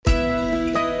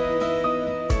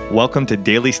Welcome to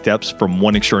Daily Steps from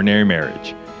One Extraordinary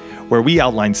Marriage, where we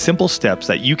outline simple steps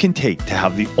that you can take to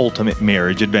have the ultimate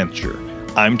marriage adventure.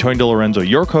 I'm Tony DeLorenzo,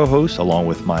 your co-host, along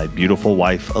with my beautiful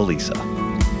wife, Elisa.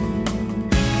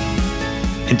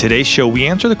 In today's show, we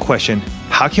answer the question,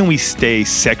 how can we stay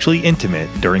sexually intimate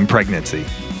during pregnancy?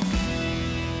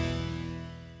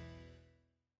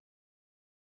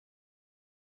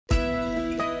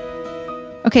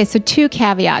 Okay, so 2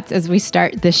 caveats as we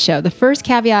start this show. The first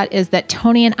caveat is that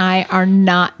Tony and I are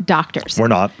not doctors. We're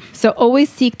not. So always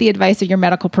seek the advice of your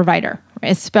medical provider,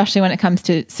 especially when it comes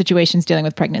to situations dealing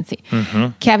with pregnancy.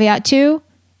 Caveat 2,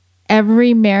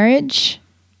 every marriage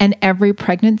and every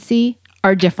pregnancy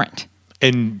are different.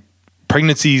 And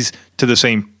pregnancies to the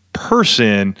same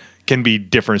person can be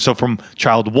different. So from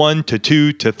child 1 to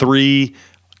 2 to 3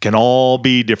 can all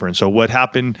be different. So what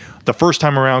happened the first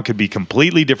time around could be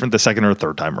completely different the second or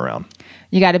third time around.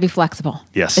 You got to be flexible.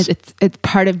 Yes. It's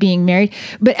part of being married.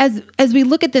 But as we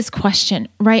look at this question,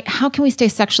 right, how can we stay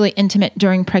sexually intimate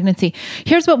during pregnancy?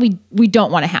 Here's what we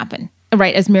don't want to happen,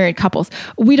 right, as married couples.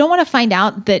 We don't want to find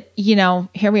out that,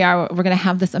 here we are, we're going to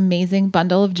have this amazing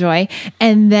bundle of joy.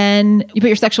 And then you put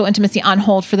your sexual intimacy on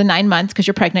hold for the 9 months because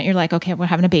you're pregnant. You're like, okay, we're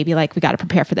having a baby. Like, we got to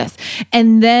prepare for this.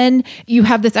 And then you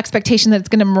have this expectation that it's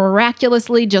going to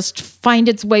miraculously just find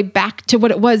its way back to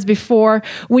what it was before.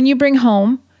 When you bring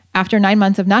home, after 9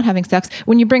 months of not having sex,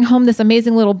 when you bring home this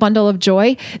amazing little bundle of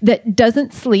joy that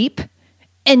doesn't sleep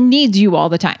and needs you all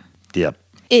the time. Yep.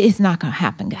 It is not going to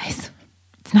happen, guys.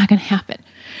 It's not going to happen,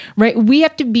 right? We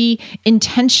have to be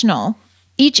intentional.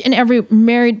 Each and every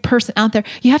married person out there,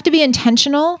 you have to be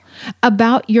intentional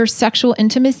about your sexual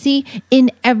intimacy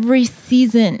in every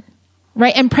season,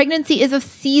 right? And pregnancy is a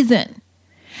season.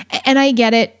 And I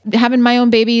get it. Having my own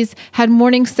babies, had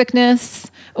morning sickness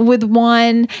with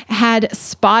one, had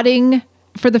spotting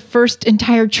for the first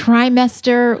entire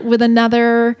trimester with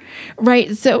another,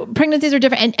 right? So pregnancies are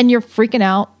different and you're freaking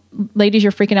out. Ladies,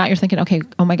 you're freaking out. You're thinking, okay,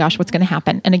 oh my gosh, what's going to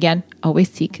happen? And again,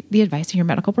 always seek the advice of your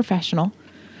medical professional.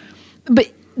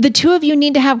 But the two of you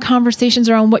need to have conversations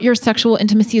around what your sexual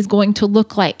intimacy is going to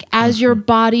look like as your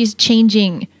body's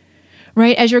changing,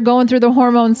 right? As you're going through the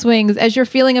hormone swings, as you're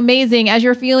feeling amazing, as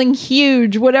you're feeling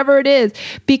huge, whatever it is.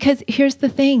 Because here's the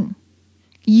thing.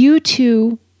 You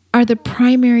two are the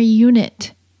primary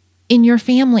unit in your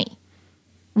family.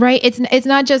 Right? It's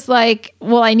not just like,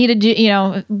 well, I needed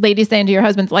you, ladies saying to your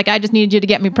husbands, like, I just needed you to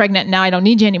get me pregnant. And now I don't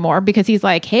need you anymore because he's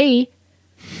like, hey.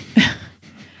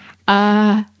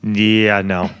 Yeah,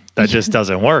 no, that just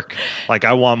doesn't work. Like,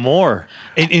 I want more.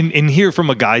 And here from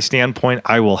a guy standpoint,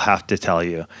 I will have to tell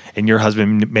you, and your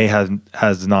husband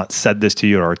has not said this to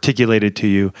you or articulated to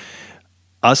you,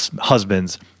 us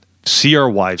husbands see our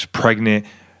wives pregnant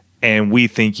and we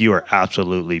think you are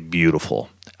absolutely beautiful.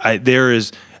 There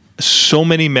is so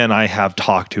many men I have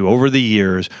talked to over the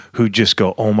years who just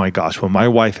go, oh my gosh, when my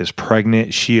wife is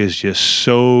pregnant, she is just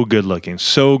so good looking,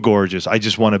 so gorgeous. I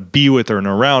just want to be with her and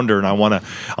around her, and I want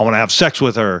to have sex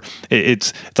with her.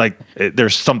 It's like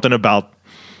there's something about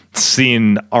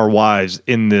seeing our wives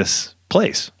in this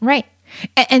place. Right.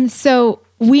 And so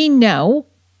we know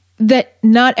that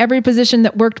not every position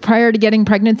that worked prior to getting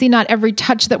pregnancy, not every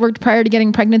touch that worked prior to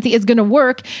getting pregnancy is going to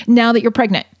work now that you're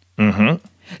pregnant.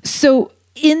 So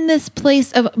in this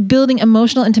place of building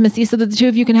emotional intimacy so that the two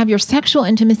of you can have your sexual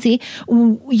intimacy,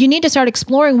 you need to start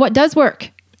exploring what does work.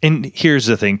 And here's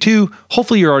the thing too,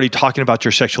 hopefully you're already talking about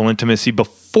your sexual intimacy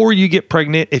before you get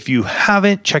pregnant. If you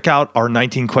haven't, check out our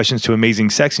 19 questions to amazing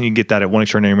sex, and you can get that at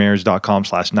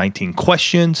oneextraordinarymarriage.com/19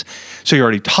 questions. So you're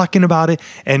already talking about it.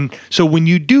 And so when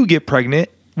you do get pregnant,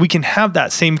 we can have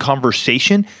that same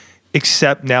conversation,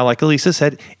 except now, like Elisa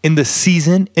said, in the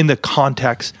season, in the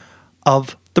context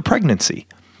of the pregnancy.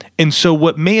 And so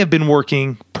what may have been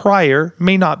working prior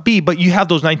may not be, but you have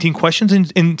those 19 questions and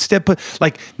instead put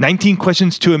like 19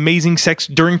 questions to amazing sex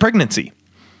during pregnancy.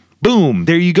 Boom,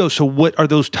 there you go. So what are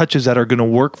those touches that are going to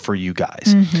work for you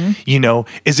guys?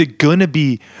 Is it going to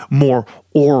be more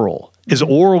oral? Is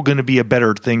oral going to be a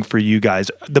better thing for you guys?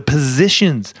 The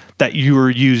positions that you were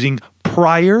using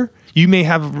prior, you may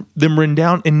have them written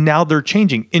down and now they're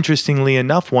changing. Interestingly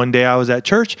enough, one day I was at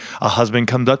church, a husband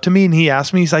comes up to me and he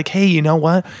asked me, he's like, hey, you know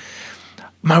what?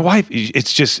 My wife,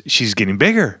 it's just, she's getting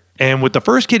bigger. And with the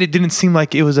first kid, it didn't seem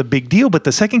like it was a big deal, but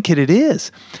the second kid, it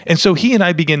is. And so he and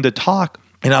I began to talk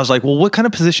and I was like, well, what kind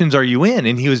of positions are you in?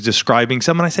 And he was describing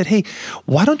some. And I said, hey,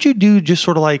 why don't you do just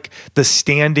sort of like the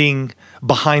standing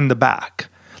behind the back?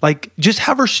 Like just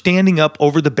have her standing up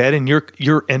over the bed and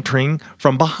you're entering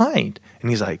from behind. And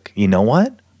he's like, you know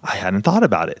what? I hadn't thought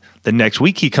about it. The next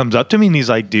week he comes up to me and he's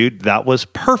like, dude, that was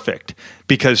perfect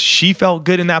because she felt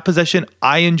good in that position.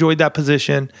 I enjoyed that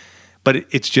position. but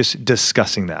it's just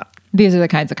discussing that. These are the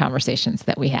kinds of conversations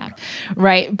that we have,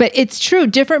 right? But it's true.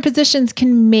 Different positions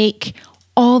can make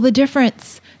all the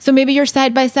difference. So maybe you're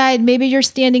side by side, maybe you're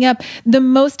standing up. The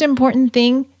most important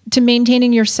thing to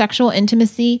maintaining your sexual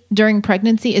intimacy during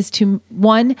pregnancy is to,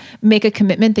 one, make a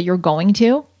commitment that you're going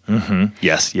to. Mm-hmm.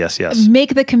 Yes.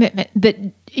 Make the commitment that,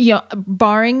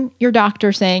 barring your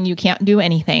doctor saying you can't do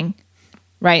anything,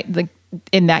 right?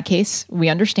 In that case, we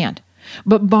understand.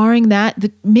 But barring that,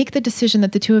 make the decision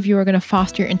that the two of you are going to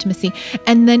foster your intimacy,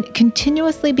 and then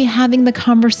continuously be having the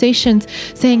conversations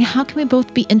saying, how can we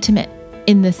both be intimate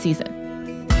in this season?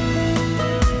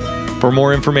 For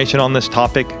more information on this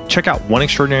topic, check out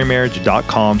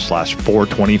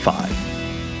oneextraordinarymarriage.com/425.